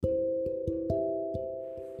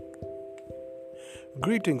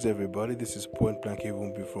Greetings, everybody. This is Point Blank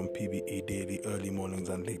Evumbi from PBA Daily Early Mornings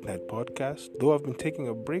and Late Night Podcast. Though I've been taking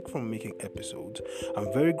a break from making episodes,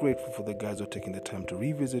 I'm very grateful for the guys who are taking the time to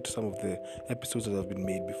revisit some of the episodes that have been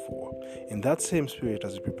made before. In that same spirit,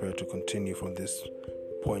 as we prepare to continue from this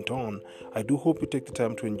point on, I do hope you take the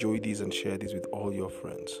time to enjoy these and share these with all your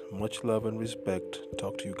friends. Much love and respect.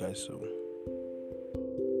 Talk to you guys soon.